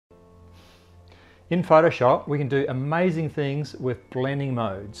In Photoshop, we can do amazing things with blending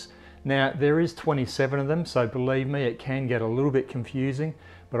modes. Now, there is 27 of them, so believe me, it can get a little bit confusing,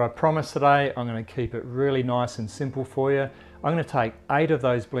 but I promise today I'm going to keep it really nice and simple for you. I'm going to take 8 of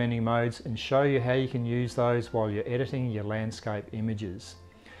those blending modes and show you how you can use those while you're editing your landscape images.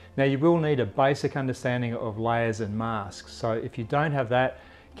 Now, you will need a basic understanding of layers and masks, so if you don't have that,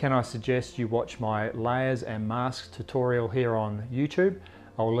 can I suggest you watch my layers and masks tutorial here on YouTube.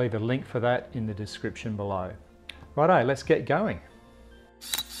 I'll leave a link for that in the description below. Righto, let's get going.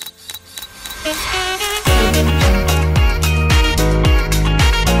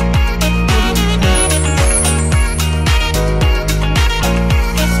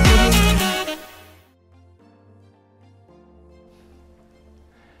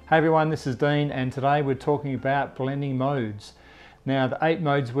 Hey everyone, this is Dean, and today we're talking about blending modes. Now, the 8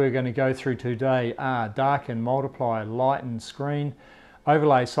 modes we're going to go through today are Darken, Multiply, Lighten, Screen,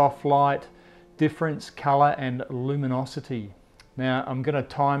 Overlay, Soft Light, Difference, Color, and Luminosity. Now, I'm going to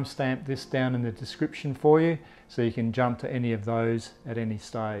timestamp this down in the description for you so you can jump to any of those at any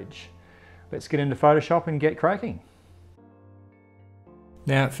stage. Let's get into Photoshop and get cracking.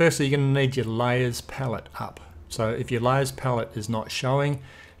 Now, firstly, you're going to need your Layers palette up. So if your Layers palette is not showing,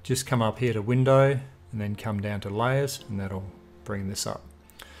 just come up here to Window and then come down to Layers, and that'll bring this up.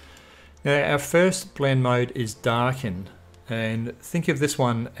 Now, our first blend mode is Darken, and think of this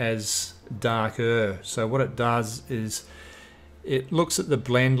one as darker. So what it does is it looks at the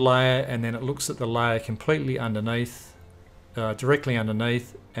blend layer, and then it looks at the layer completely underneath, directly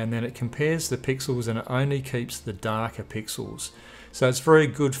underneath, and then it compares the pixels and it only keeps the darker pixels. So it's very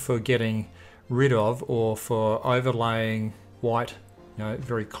good for getting rid of or for overlaying white,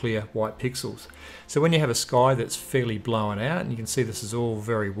 very clear white pixels. So when you have a sky that's fairly blown out, and you can see this is all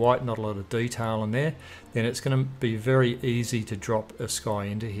very white, not a lot of detail in there, then it's going to be very easy to drop a sky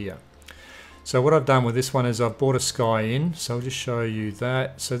into here. So what I've done with this one is I've brought a sky in, so I'll just show you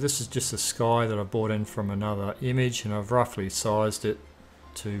that. So this is just a sky that I brought in from another image, and I've roughly sized it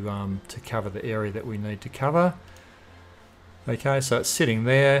to cover the area that we need to cover. Okay, so it's sitting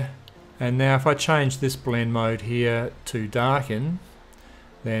there, and now if I change this blend mode here to Darken,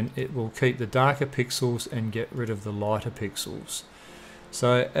 then it will keep the darker pixels and get rid of the lighter pixels.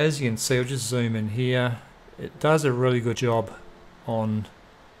 So as you can see, I'll just zoom in here. It does a really good job on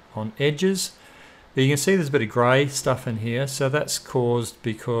edges. But you can see there's a bit of grey stuff in here, so that's caused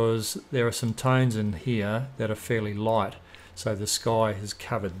because there are some tones in here that are fairly light, so the sky has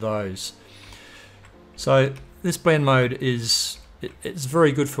covered those. So this blend mode it's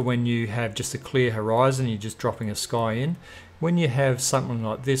very good for when you have just a clear horizon, you're just dropping a sky in. When you have something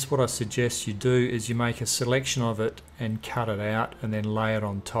like this, what I suggest you do is you make a selection of it and cut it out and then lay it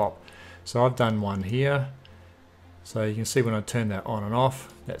on top. So I've done one here. So you can see when I turn that on and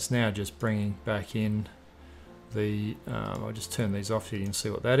off, that's now just bringing back in the, I'll just turn these off so you can see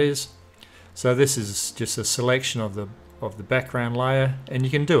what that is. So this is just a selection of the background layer, and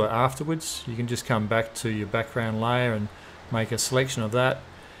you can do it afterwards. You can just come back to your background layer and make a selection of that,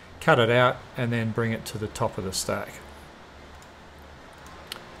 cut it out, and then bring it to the top of the stack.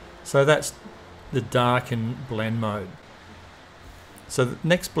 So that's the Darken blend mode. So the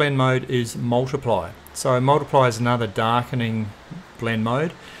next blend mode is Multiply. So Multiply is another darkening blend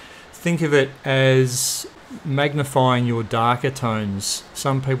mode. Think of it as magnifying your darker tones.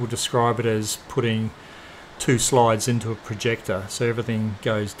 Some people describe it as putting 2 slides into a projector, so everything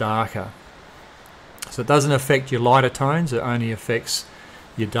goes darker. So it doesn't affect your lighter tones, it only affects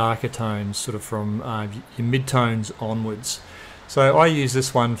your darker tones, sort of from your mid-tones onwards. So I use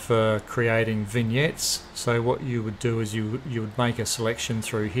this one for creating vignettes. So what you would do is you would make a selection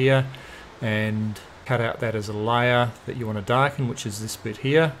through here and cut out that as a layer that you want to darken, which is this bit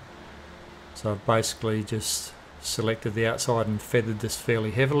here. So I've basically just selected the outside and feathered this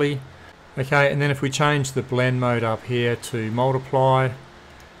fairly heavily. Okay, and then if we change the blend mode up here to Multiply,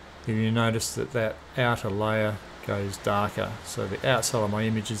 you notice that that outer layer goes darker. So the outside of my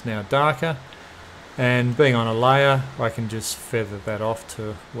image is now darker, and being on a layer, I can just feather that off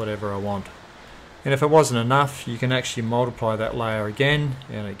to whatever I want. And if it wasn't enough, you can actually multiply that layer again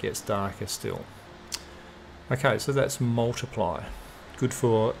and it gets darker still. Okay, so that's Multiply. Good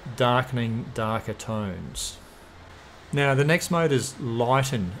for darkening darker tones. Now the next mode is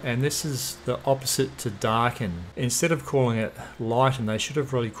Lighten, and this is the opposite to Darken. Instead of calling it Lighten, they should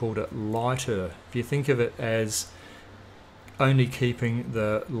have really called it Lighter. If you think of it as only keeping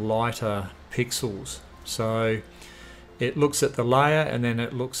the lighter pixels. So it looks at the layer and then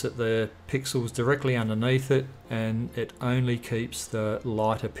it looks at the pixels directly underneath it, and it only keeps the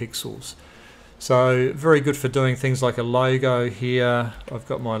lighter pixels. So very good for doing things like a logo here. I've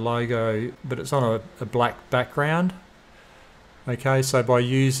got my logo, but it's on a black background. Okay, so by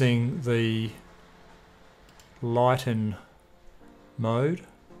using the Lighten mode,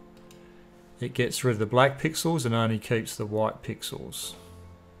 it gets rid of the black pixels and only keeps the white pixels.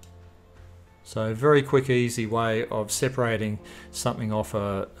 So very quick, easy way of separating something off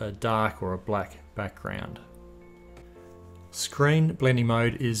a dark or a black background. Screen blending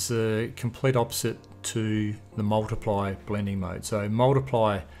mode is the complete opposite to the multiply blending mode. So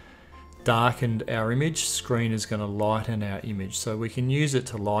multiply darkened our image, screen is going to lighten our image. So we can use it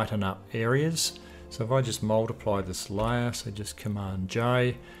to lighten up areas. So if I just multiply this layer, so just Command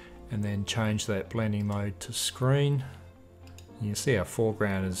J, and then change that blending mode to screen, you can see our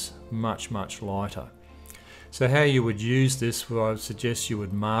foreground is much lighter. So how you would use this, well, I would suggest you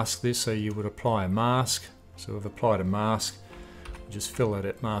would mask this. So you would apply a mask. So we've applied a mask, just fill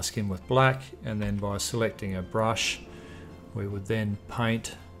that mask in with black, and then by selecting a brush, we would then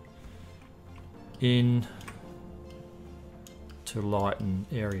paint in to lighten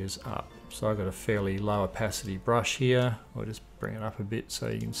areas up. So I've got a fairly low opacity brush here. I'll just bring it up a bit so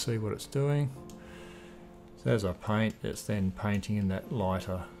you can see what it's doing. So as I paint, it's then painting in that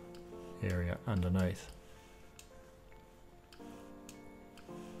lighter area underneath.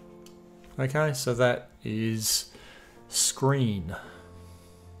 Okay, so that is screen.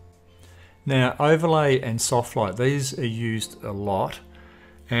 Now overlay and soft light, these are used a lot,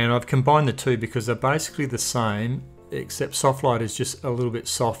 and I've combined the two because they're basically the same, except soft light is just a little bit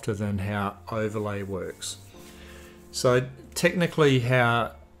softer than how overlay works. So technically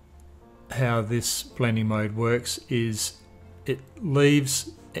how this blending mode works is it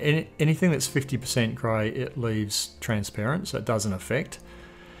leaves anything that's 50% grey, it leaves transparent, so it doesn't affect.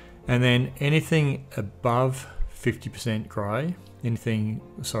 And then anything above 50% grey, anything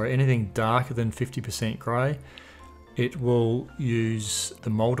darker than 50% grey, it will use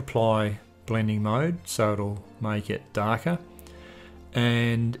the multiply blending mode, so it'll make it darker.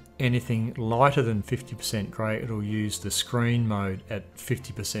 And anything lighter than 50% grey, it'll use the screen mode at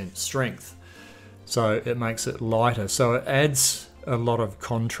 50% strength. So it makes it lighter. So it adds a lot of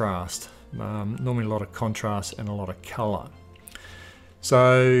contrast, normally a lot of contrast and a lot of colour.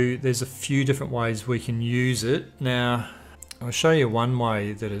 So there's a few different ways we can use it. Now I'll show you one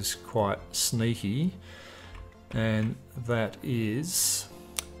way that is quite sneaky, and that is,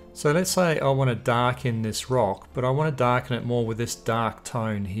 so let's say I want to darken this rock, but I want to darken it more with this dark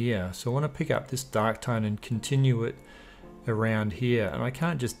tone here. So I want to pick up this dark tone and continue it around here, and I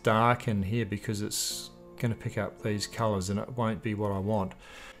can't just darken here because it's going to pick up these colours and it won't be what I want.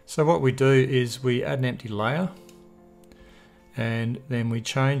 So what we do is we add an empty layer, and then we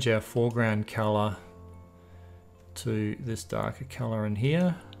change our foreground colour to this darker colour in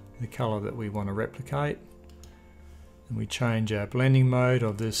here, the colour that we want to replicate. And we change our blending mode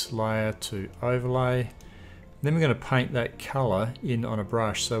of this layer to overlay. Then we're going to paint that colour in on a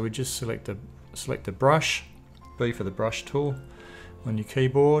brush. So we just select a brush, B for the brush tool on your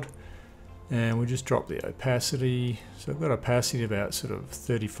keyboard, and we just drop the opacity. So I've got opacity about sort of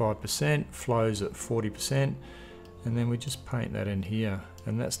 35%, flows at 40%. And then we just paint that in here,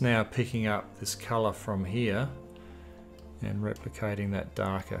 and that's now picking up this colour from here and replicating that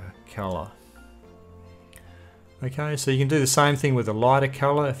darker colour. Okay, so you can do the same thing with a lighter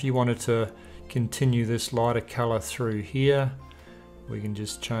colour. If you wanted to continue this lighter colour through here, we can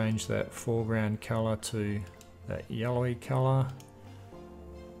just change that foreground colour to that yellowy colour.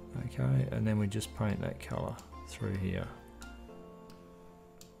 Okay, and then we just paint that colour through here.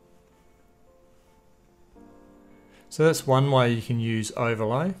 So that's one way you can use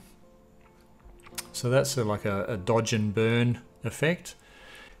overlay. So that's like a dodge and burn effect.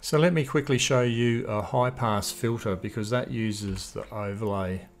 So let me quickly show you a high pass filter, because that uses the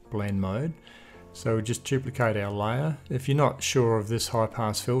overlay blend mode. So we just duplicate our layer. If you're not sure of this high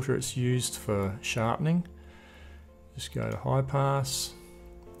pass filter, it's used for sharpening. Just go to high pass.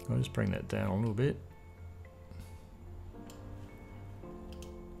 I'll just bring that down a little bit.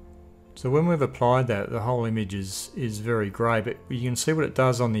 So when we've applied that, the whole image is very grey, but you can see what it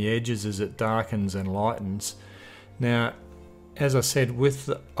does on the edges is it darkens and lightens. Now, as I said, with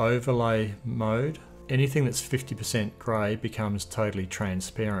the overlay mode, anything that's 50% grey becomes totally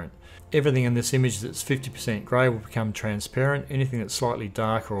transparent. Everything in this image that's 50% grey will become transparent. Anything that's slightly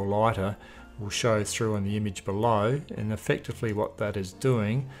darker or lighter will show through on the image below, and effectively what that is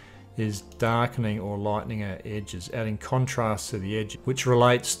doing is darkening or lightening our edges, adding contrast to the edge, which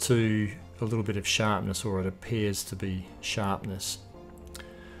relates to a little bit of sharpness, or it appears to be sharpness.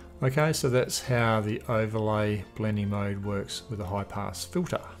 Okay, so that's how the overlay blending mode works with a high pass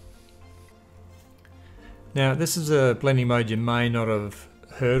filter. Now this is a blending mode you may not have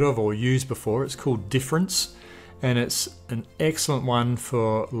heard of or used before. It's called Difference, and it's an excellent one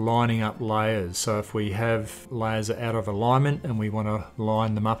for lining up layers. So if we have layers that are out of alignment and we want to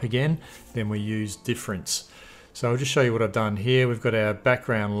line them up again, then we use Difference. So I'll just show you what I've done here. We've got our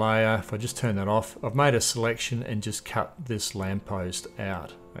background layer. If I just turn that off, I've made a selection and just cut this lamppost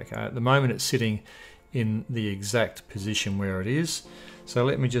out. Okay, at the moment it's sitting in the exact position where it is. So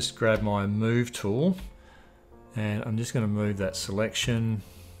let me just grab my move tool, and I'm just going to move that selection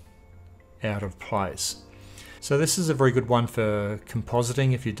out of place. So this is a very good one for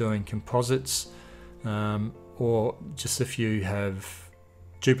compositing if you're doing composites, or just if you have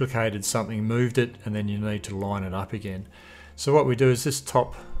duplicated something, moved it, and then you need to line it up again. So what we do is this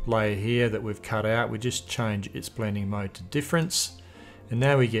top layer here that we've cut out, we just change its blending mode to Difference, and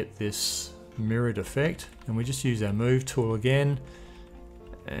now we get this mirrored effect, and we just use our move tool again,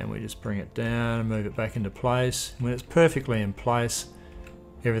 and we just bring it down and move it back into place. When it's perfectly in place,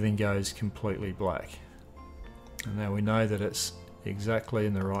 everything goes completely black. And now we know that it's exactly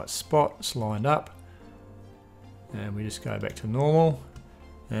in the right spot, it's lined up, and we just go back to normal,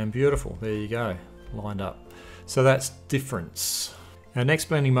 and beautiful, there you go, lined up. So that's Difference. Our next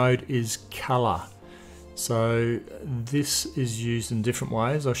blending mode is Color. So this is used in different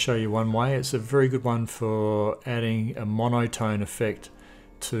ways. I'll show you one way. It's a very good one for adding a monotone effect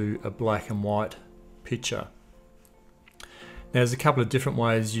to a black and white picture. Now there's a couple of different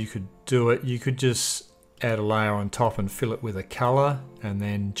ways you could do it. You could just add a layer on top and fill it with a color and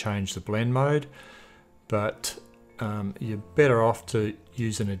then change the blend mode, but you're better off to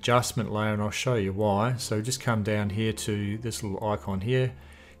use an adjustment layer, and I'll show you why. So just come down here to this little icon here,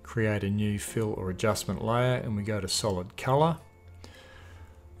 create a new fill or adjustment layer, and we go to solid color.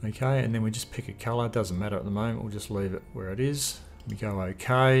 Okay, and then we just pick a color, doesn't matter at the moment, we'll just leave it where it is. We go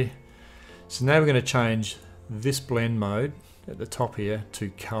OK. So now we're going to change this blend mode at the top here to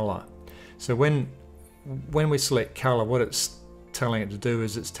color. So when we select color, what it's telling it to do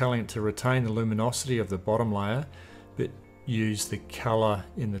is it's telling it to retain the luminosity of the bottom layer, but use the color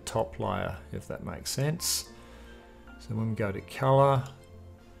in the top layer, if that makes sense. So when we go to color,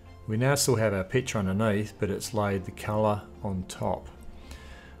 we now still have our picture underneath, but it's laid the color on top.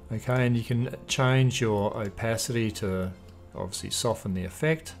 Okay, and you can change your opacity to obviously soften the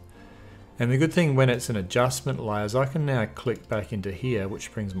effect. And the good thing when it's an adjustment layer is I can now click back into here,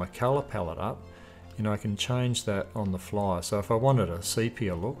 which brings my color palette up, and I can change that on the fly. So if I wanted a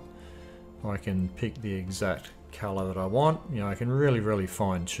sepia look, I can pick the exact color that I want. You know, I can really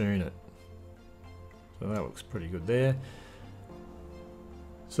fine tune it. So that looks pretty good there.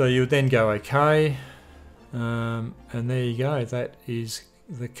 So you would then go OK, and there you go, that is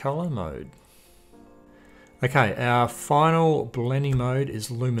the color mode. Okay, our final blending mode is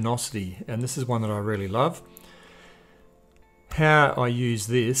Luminosity, and this is one that I really love. How I use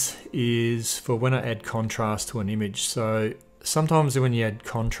this is for when I add contrast to an image. So sometimes when you add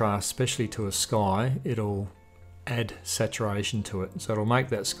contrast, especially to a sky, it'll add saturation to it. So it'll make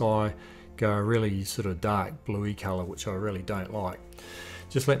that sky go a really sort of dark bluey color, which I really don't like.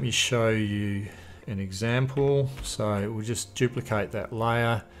 Just let me show you an example. So we'll just duplicate that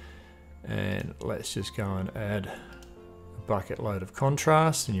layer, and let's just go and add a bucket load of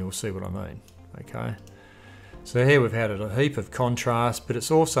contrast, and you'll see what I mean. Okay, so here we've added a heap of contrast, but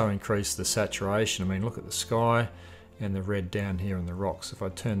it's also increased the saturation. I mean, look at the sky and the red down here in the rocks. If I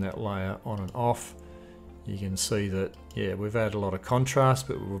turn that layer on and off, you can see that, yeah, we've added a lot of contrast,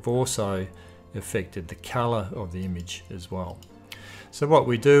 but we've also affected the color of the image as well. So what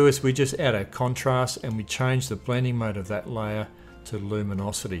we do is we just add a contrast and we change the blending mode of that layer to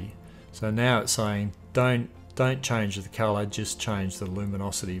luminosity. So now it's saying don't change the color, just change the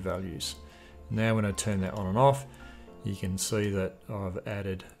luminosity values. Now when I turn that on and off, you can see that I've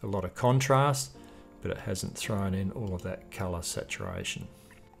added a lot of contrast, but it hasn't thrown in all of that color saturation.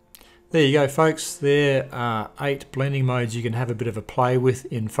 There you go, folks. There are 8 blending modes you can have a bit of a play with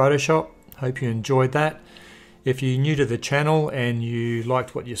in Photoshop. Hope you enjoyed that. If you're new to the channel and you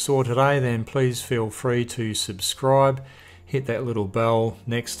liked what you saw today, then please feel free to subscribe. Hit that little bell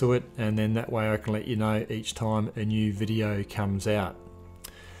next to it, and then that way I can let you know each time a new video comes out.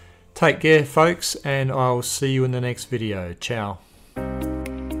 Take care, folks, and I'll see you in the next video. Ciao.